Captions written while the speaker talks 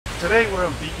Today we're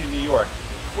in Beacon, New York,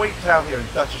 quaint town here in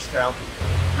Dutchess County.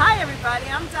 Hi everybody,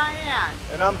 I'm Diane.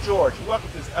 And I'm George. Welcome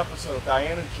to this episode of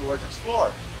Diane and George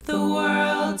Explore. The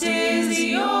world is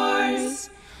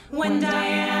yours when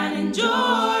Diane and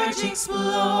George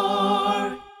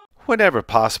explore. Whenever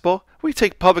possible, we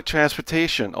take public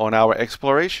transportation on our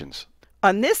explorations.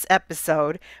 On this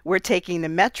episode, we're taking the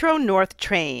Metro North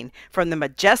train from the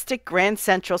majestic Grand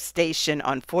Central Station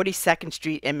on 42nd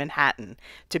Street in Manhattan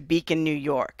to Beacon, New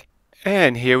York.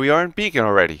 And here we are in Beacon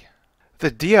already.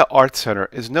 The Dia Art Center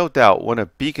is no doubt one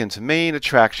of Beacon's main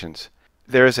attractions.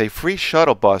 There is a free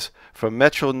shuttle bus from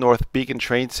Metro North Beacon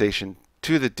train station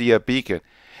to the Dia Beacon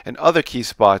and other key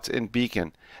spots in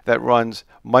Beacon that runs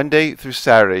Monday through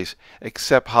Saturdays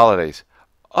except holidays.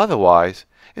 Otherwise,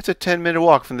 it's a 10-minute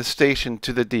walk from the station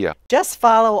to the Dia. Just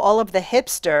follow all of the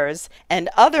hipsters and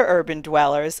other urban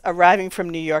dwellers arriving from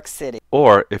New York City.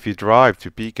 Or if you drive to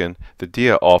Beacon, the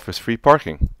Dia offers free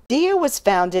parking. Dia was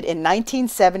founded in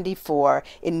 1974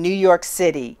 in New York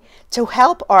City to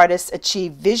help artists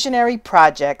achieve visionary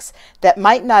projects that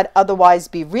might not otherwise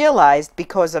be realized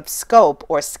because of scope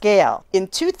or scale. In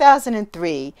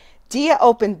 2003, Dia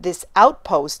opened this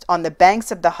outpost on the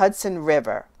banks of the Hudson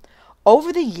River.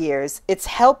 Over the years, it's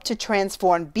helped to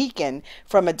transform Beacon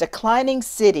from a declining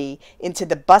city into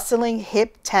the bustling,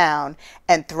 hip town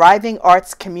and thriving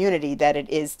arts community that it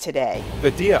is today.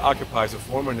 The Dia occupies a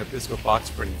former Nabisco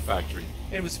box printing factory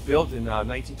and was built in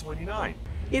 1929.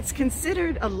 It's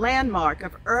considered a landmark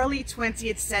of early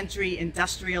 20th century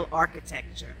industrial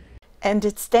architecture. And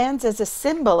it stands as a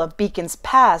symbol of Beacon's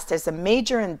past as a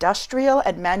major industrial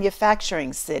and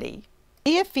manufacturing city.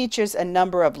 Dia features a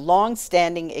number of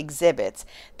long-standing exhibits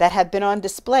that have been on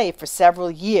display for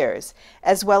several years,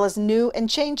 as well as new and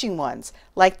changing ones,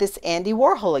 like this Andy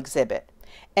Warhol exhibit.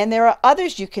 And there are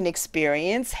others you can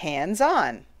experience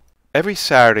hands-on. Every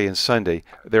Saturday and Sunday,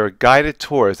 there are guided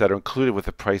tours that are included with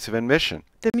the price of admission.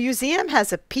 The museum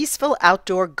has a peaceful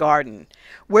outdoor garden,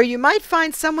 where you might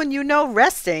find someone you know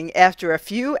resting after a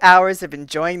few hours of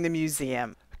enjoying the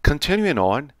museum. Continuing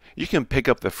on, you can pick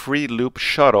up the free loop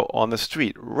shuttle on the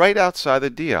street right outside the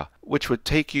Dia, which would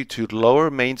take you to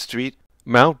Lower Main Street,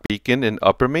 Mount Beacon, and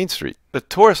Upper Main Street. The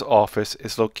tourist office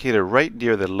is located right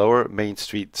near the Lower Main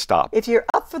Street stop. If you're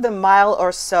up for the mile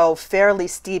or so fairly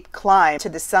steep climb to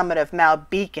the summit of Mount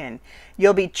Beacon,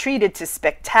 you'll be treated to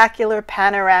spectacular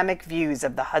panoramic views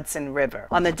of the Hudson River.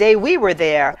 On the day we were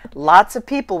there, lots of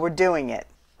people were doing it.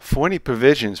 For any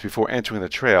provisions before entering the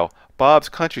trail, Bob's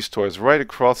Country Store is right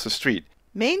across the street.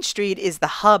 Main Street is the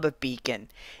hub of Beacon.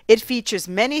 It features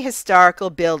many historical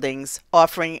buildings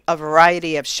offering a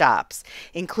variety of shops,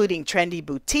 including trendy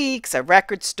boutiques, a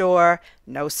record store,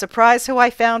 no surprise who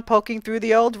I found poking through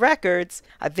the old records,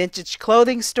 a vintage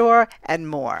clothing store, and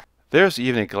more. There's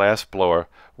even a glass blower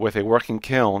with a working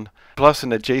kiln, plus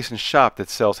an adjacent shop that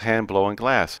sells hand-blowing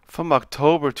glass. From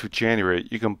October to January,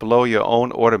 you can blow your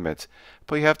own ornaments,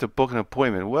 but you have to book an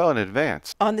appointment well in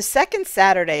advance. On the second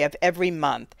Saturday of every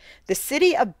month, the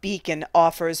city of Beacon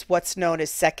offers what's known as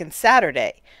Second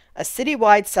Saturday, a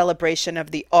citywide celebration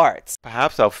of the arts.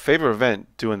 Perhaps our favorite event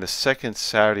during the second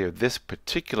Saturday of this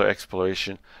particular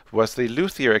exploration was the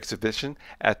luthier exhibition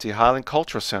at the Highland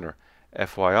Cultural Center.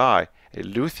 FYI, a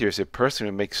luthier is a person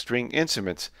who makes string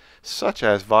instruments, such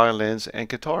as violins and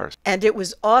guitars. And it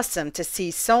was awesome to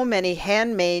see so many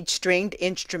handmade stringed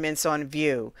instruments on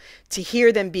view, to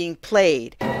hear them being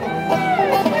played.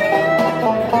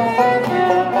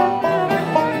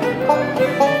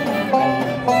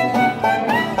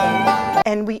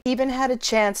 And we even had a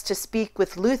chance to speak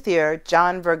with luthier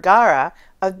John Vergara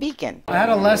of Beacon. I had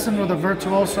a lesson with a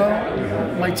virtuoso,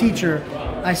 my teacher.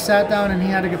 I sat down and he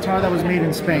had a guitar that was made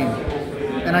in Spain.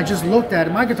 And I just looked at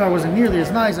it. My guitar wasn't nearly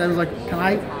as nice. I was like, can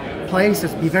I play? He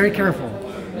says, be very careful.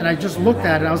 And I just looked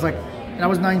at it. I was like, and I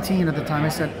was 19 at the time. I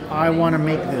said, I want to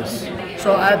make this.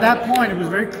 So at that point, it was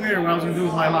very clear what I was going to do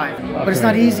with my life. But it's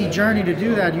not an easy journey to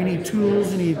do that. You need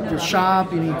tools, you need the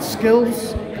shop, you need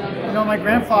skills. You know, my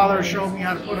grandfather showed me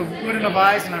how to put a wood in a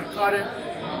vise and I've cut it.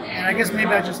 And I guess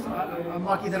maybe I'm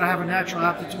lucky that I have a natural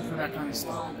aptitude for that kind of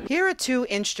stuff. Here are two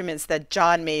instruments that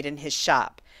John made in his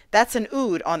shop. That's an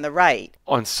oud on the right.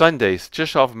 On Sundays,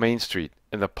 just off Main Street,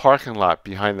 in the parking lot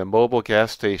behind the mobile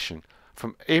gas station,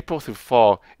 from April through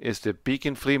fall is the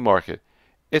Beacon Flea Market.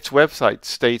 Its website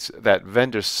states that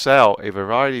vendors sell a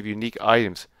variety of unique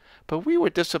items, but we were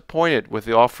disappointed with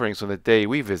the offerings on the day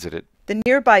we visited. The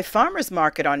nearby farmers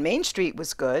market on Main Street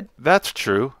was good. That's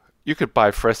true. You could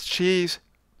buy fresh cheese,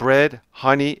 bread,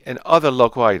 honey, and other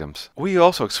local items. We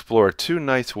also explored two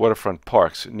nice waterfront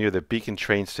parks near the Beacon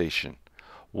train station.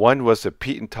 One was the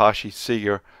Pete and Tashi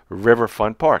Seeger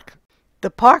Riverfront Park. The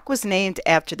park was named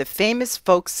after the famous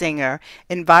folk singer,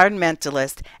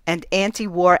 environmentalist, and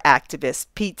anti-war activist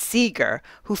Pete Seeger,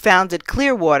 who founded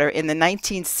Clearwater in the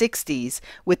 1960s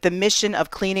with the mission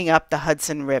of cleaning up the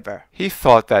Hudson River. He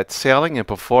thought that sailing and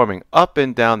performing up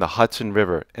and down the Hudson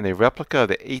River in a replica of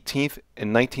the 18th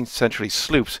and 19th century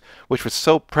sloops, which was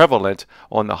so prevalent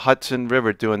on the Hudson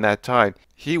River during that time,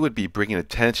 he would be bringing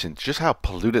attention to just how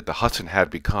polluted the Hudson had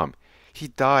become. He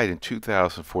died in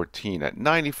 2014 at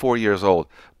 94 years old,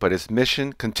 but his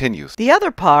mission continues. The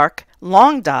other park,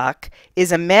 Long Dock,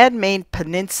 is a man-made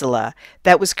peninsula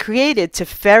that was created to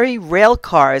ferry rail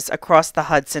cars across the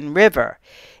Hudson River.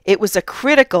 It was a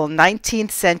critical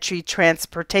 19th century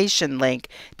transportation link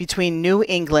between New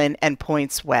England and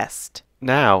points west.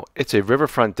 Now, it's a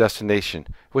riverfront destination,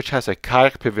 which has a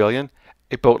kayak pavilion,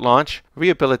 a boat launch,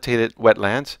 rehabilitated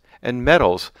wetlands, and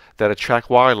meadows that attract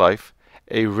wildlife,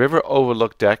 a river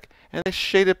overlook deck, and a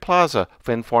shaded plaza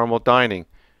for informal dining.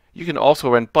 You can also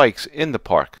rent bikes in the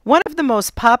park. One of the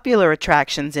most popular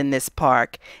attractions in this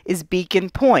park is Beacon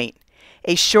Point,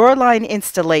 a shoreline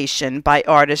installation by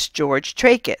artist George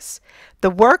Dutchess. The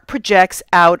work projects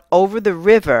out over the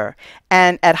river,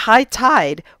 and at high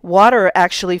tide, water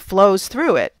actually flows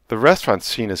through it. The restaurant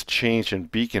scene has changed in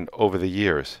Beacon over the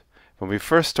years. When we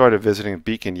first started visiting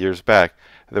Beacon years back,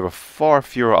 there were far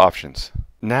fewer options.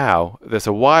 Now, there's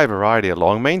a wide variety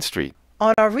along Main Street.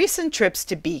 On our recent trips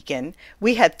to Beacon,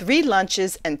 we had 3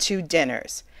 lunches and 2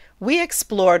 dinners. We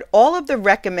explored all of the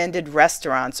recommended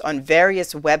restaurants on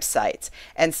various websites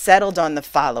and settled on the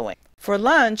following. For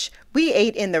lunch, we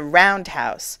ate in the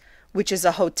Roundhouse, which is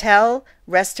a hotel,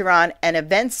 restaurant, and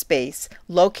event space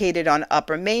located on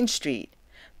Upper Main Street.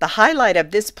 The highlight of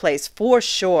this place for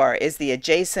sure is the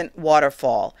adjacent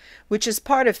waterfall, which is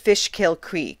part of Fishkill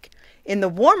Creek. In the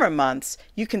warmer months,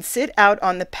 you can sit out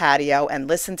on the patio and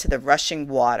listen to the rushing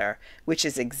water, which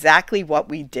is exactly what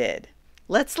we did.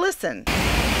 Let's listen.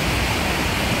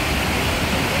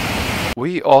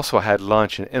 We also had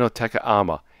lunch in Enoteca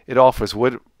Ama. It offers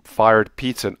wood-fired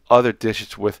pizza and other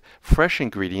dishes with fresh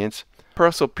ingredients.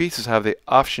 Personal pizzas have the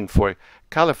option for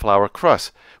cauliflower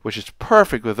crust, which is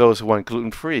perfect with those who want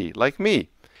gluten-free, like me.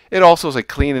 It also is a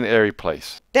clean and airy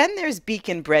place. Then there's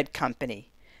Beacon Bread Company.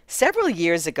 Several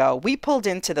years ago, we pulled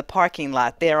into the parking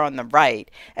lot there on the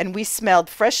right, and we smelled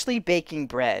freshly baking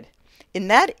bread. In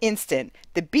that instant,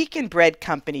 the Beacon Bread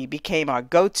Company became our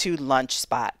go-to lunch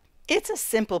spot. It's a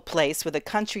simple place with a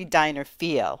country diner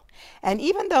feel, and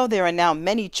even though there are now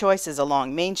many choices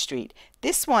along Main Street,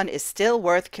 this one is still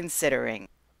worth considering.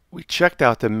 We checked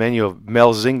out the menu of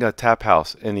Melzinga Tap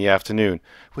House in the afternoon,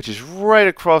 which is right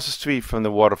across the street from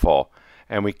the waterfall,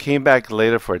 and we came back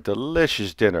later for a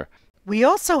delicious dinner. We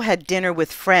also had dinner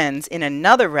with friends in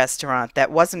another restaurant that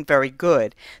wasn't very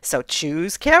good, so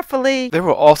choose carefully. There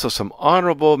were also some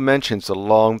honorable mentions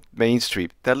along Main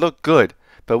Street that looked good,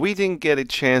 but we didn't get a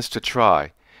chance to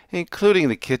try, including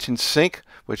the Kitchen Sink,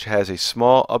 which has a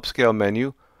small upscale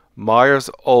menu, Meyer's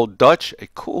Old Dutch, a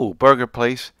cool burger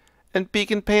place, and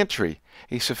Beacon Pantry,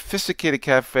 a sophisticated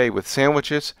cafe with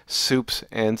sandwiches, soups,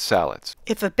 and salads.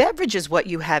 If a beverage is what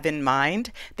you have in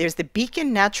mind, there's the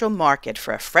Beacon Natural Market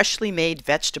for a freshly made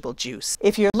vegetable juice.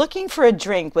 If you're looking for a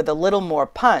drink with a little more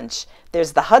punch,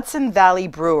 there's the Hudson Valley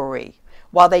Brewery.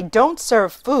 While they don't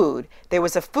serve food, there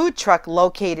was a food truck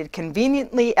located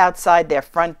conveniently outside their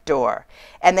front door,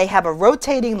 and they have a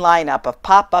rotating lineup of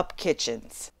pop-up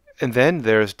kitchens. And then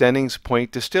there's Denning's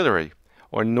Point Distillery,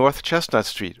 on North Chestnut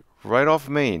Street, right off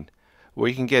Main, where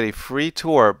you can get a free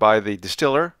tour by the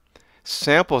distiller,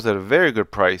 samples at a very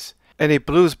good price, and a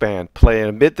blues band playing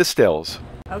amid the stills.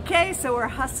 Okay, so we're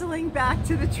hustling back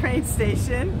to the train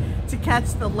station to catch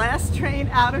the last train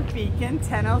out of Beacon,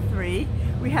 10:03.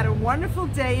 We had a wonderful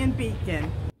day in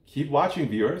Beacon. Keep watching,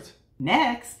 viewers.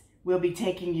 Next, we'll be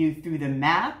taking you through the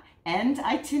map and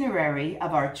itinerary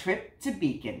of our trip to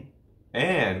Beacon.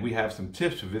 And we have some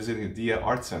tips for visiting the Dia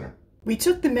Art Center. We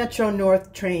took the Metro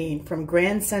North train from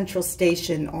Grand Central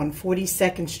Station on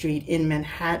 42nd Street in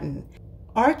Manhattan.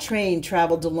 Our train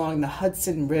traveled along the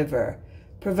Hudson River,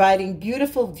 providing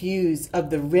beautiful views of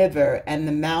the river and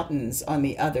the mountains on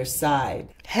the other side.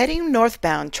 Heading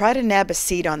northbound, try to nab a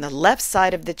seat on the left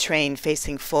side of the train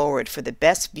facing forward for the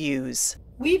best views.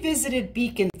 We visited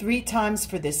Beacon 3 times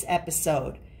for this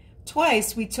episode.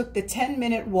 Twice we took the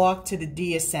 10-minute walk to the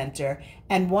Dia Center,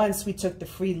 and once we took the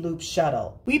free loop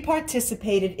shuttle. We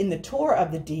participated in the tour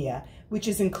of the Dia, which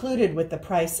is included with the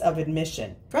price of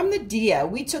admission. From the Dia,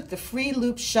 we took the free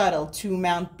loop shuttle to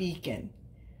Mount Beacon.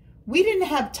 We didn't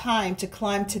have time to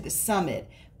climb to the summit,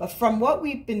 but from what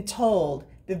we've been told,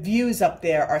 the views up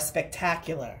there are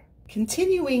spectacular.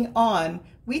 Continuing on,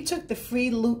 we took the free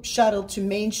loop shuttle to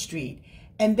Main Street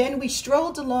And then we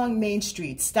strolled along Main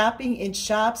Street, stopping in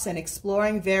shops and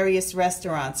exploring various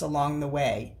restaurants along the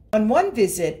way. On one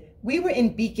visit, we were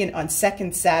in Beacon on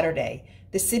Second Saturday,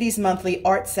 the city's monthly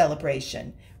art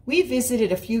celebration. We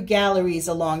visited a few galleries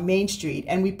along Main Street,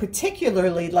 and we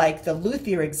particularly liked the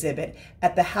luthier exhibit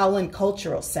at the Howland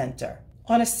Cultural Center.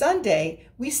 On a Sunday,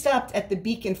 we stopped at the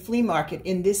Beacon Flea Market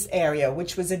in this area,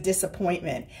 which was a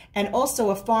disappointment, and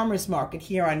also a farmer's market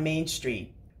here on Main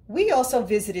Street. We also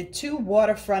visited 2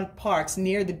 waterfront parks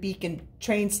near the Beacon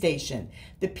train station,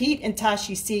 the Pete and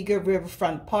Tashi Seeger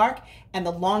Riverfront Park and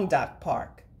the Long Dock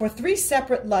Park. For 3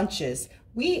 separate lunches,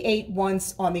 we ate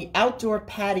once on the outdoor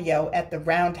patio at the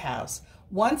Roundhouse,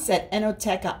 once at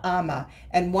Enoteca Ama,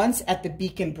 and once at the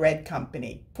Beacon Bread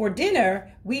Company. For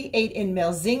dinner, we ate in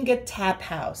Melzinga Tap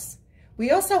House.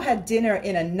 We also had dinner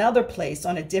in another place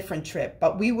on a different trip,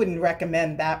 but we wouldn't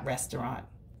recommend that restaurant.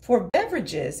 For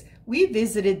beverages, we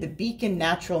visited the Beacon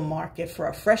Natural Market for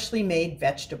a freshly made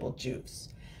vegetable juice.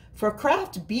 For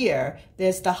craft beer,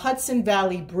 there's the Hudson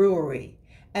Valley Brewery.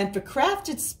 And for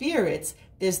crafted spirits,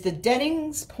 there's the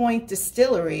Dennings Point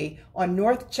Distillery on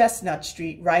North Chestnut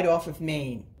Street right off of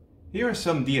Main. Here are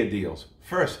some DIA deals.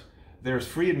 First, there's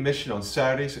free admission on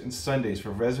Saturdays and Sundays for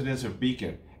residents of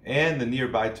Beacon and the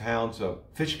nearby towns of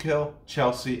Fishkill,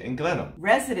 Chelsea, and Glenham.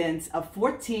 Residents of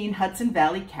 14 Hudson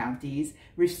Valley counties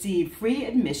receive free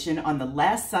admission on the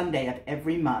last Sunday of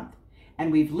every month,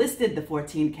 and we've listed the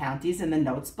 14 counties in the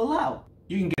notes below.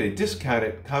 You can get a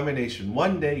discounted combination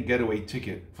one-day getaway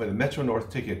ticket for the Metro North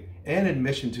ticket and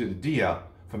admission to the DIA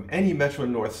from any Metro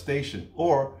North station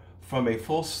or from a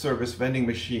full-service vending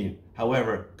machine.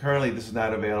 However, currently this is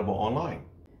not available online.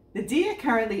 The DIA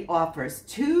currently offers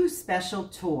 2 special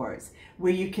tours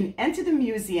where you can enter the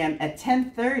museum at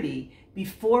 10:30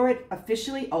 before it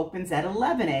officially opens at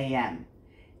 11 a.m.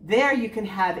 There you can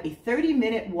have a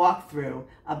 30-minute walkthrough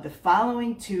of the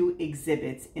following 2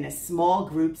 exhibits in a small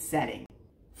group setting.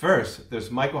 First,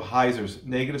 there's Michael Heiser's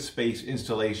negative space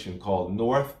installation called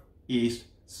North, East,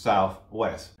 South,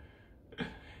 West.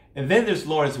 And then there's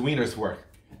Lawrence Wiener's work,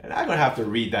 and I'm going to have to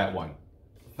read that one.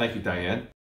 Thank you, Diane.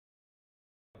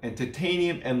 And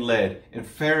titanium and lead and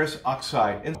ferrous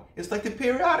oxide, and it's like the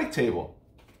periodic table.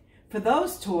 For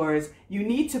those tours, you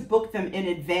need to book them in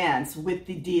advance with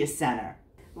the DIA Center.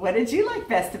 What did you like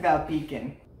best about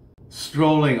Beacon?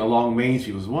 Strolling along Main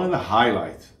Street was one of the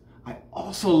highlights. I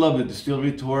also love the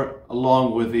distillery tour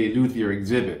along with the luthier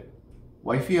exhibit.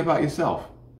 Wifey, how about yourself?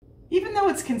 Even though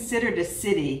it's considered a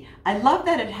city, I love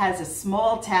that it has a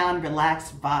small town,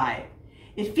 relaxed vibe.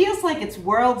 It feels like it's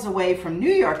worlds away from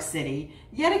New York City,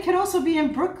 yet it could also be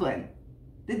in Brooklyn.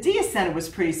 The DIA Center was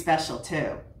pretty special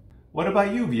too. What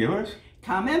about you, viewers?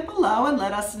 Comment below and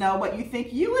let us know what you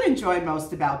think you would enjoy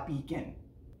most about Beacon.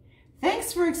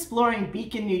 Thanks for exploring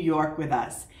Beacon, New York with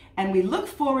us, and we look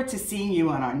forward to seeing you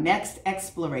on our next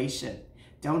exploration.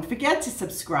 Don't forget to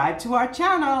subscribe to our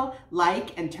channel,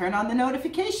 like, and turn on the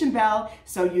notification bell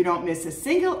so you don't miss a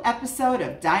single episode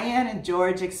of Diane and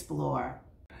George Explore.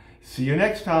 See you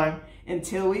next time.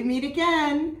 Until we meet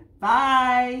again,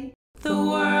 bye! The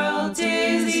world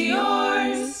is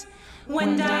yours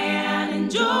when Diane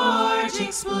and George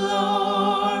explore.